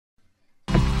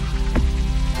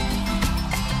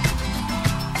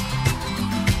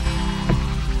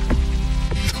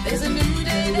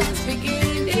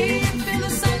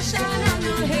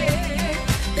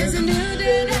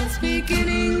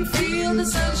the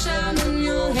sunshine on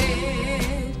your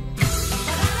head.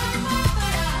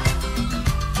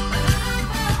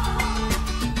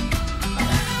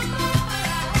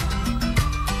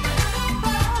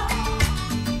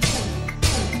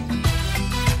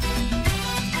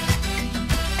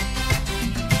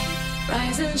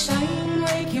 Rise and shine,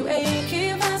 wake you achy,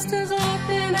 fast as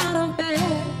lightning out of bed.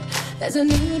 There's a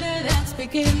new day that's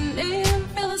beginning,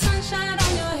 feel the sunshine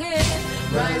on your head.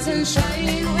 Rise and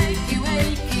shine, wake you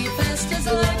achy, fast as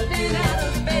lightning out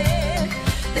of bed.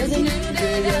 There's a new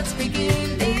day that's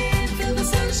beginning, feel the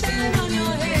sunshine on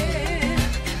your head.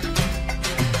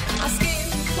 Our skin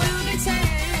will be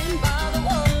tanned by the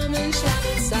warm and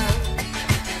shining sun.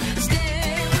 This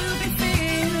day will be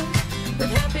filled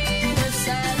with happiness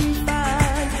and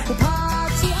fun. We'll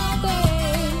party all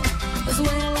day as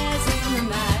well as in the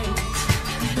night.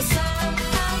 The sun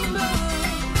and the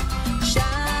moon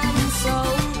shining so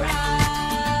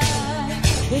bright.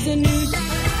 There's a new day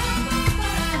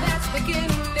that's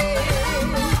beginning.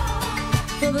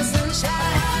 Feel the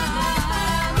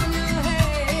sunshine on your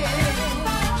head.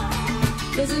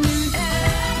 There's a new day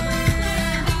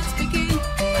that's beginning.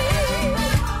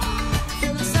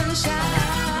 Feel the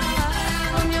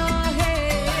sunshine on your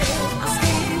head. Our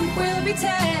skin will be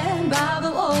tanned by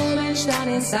the warm and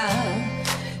shining sun.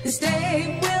 This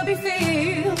day will be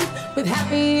filled with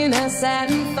happiness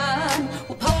and fun.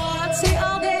 We'll party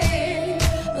all day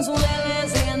as well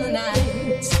as in the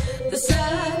night. The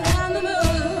sun and the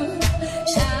moon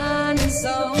shining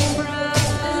so bright,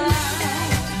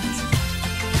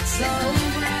 so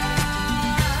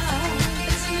bright.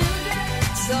 There's a new day,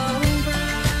 so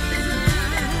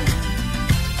bright.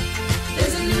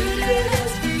 There's a new day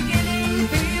that's beginning.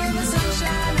 Feel the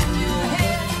sunshine on your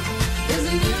head. There's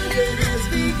a new day that's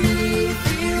beginning.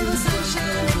 Feel the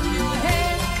sunshine on your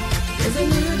head. There's a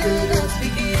new day that's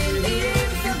beginning.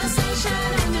 Feel the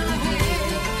sunshine on your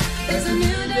head. There's a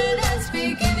new day that's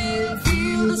beginning.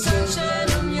 Feel the sunshine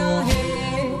on your head.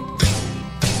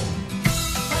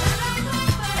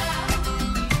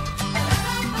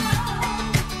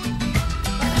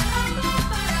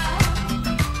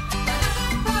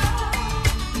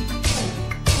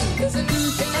 There's a new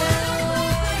day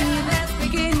that's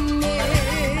beginning.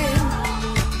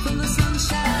 Feel the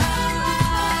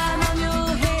sunshine on your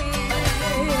head.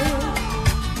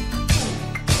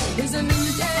 There's a new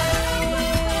day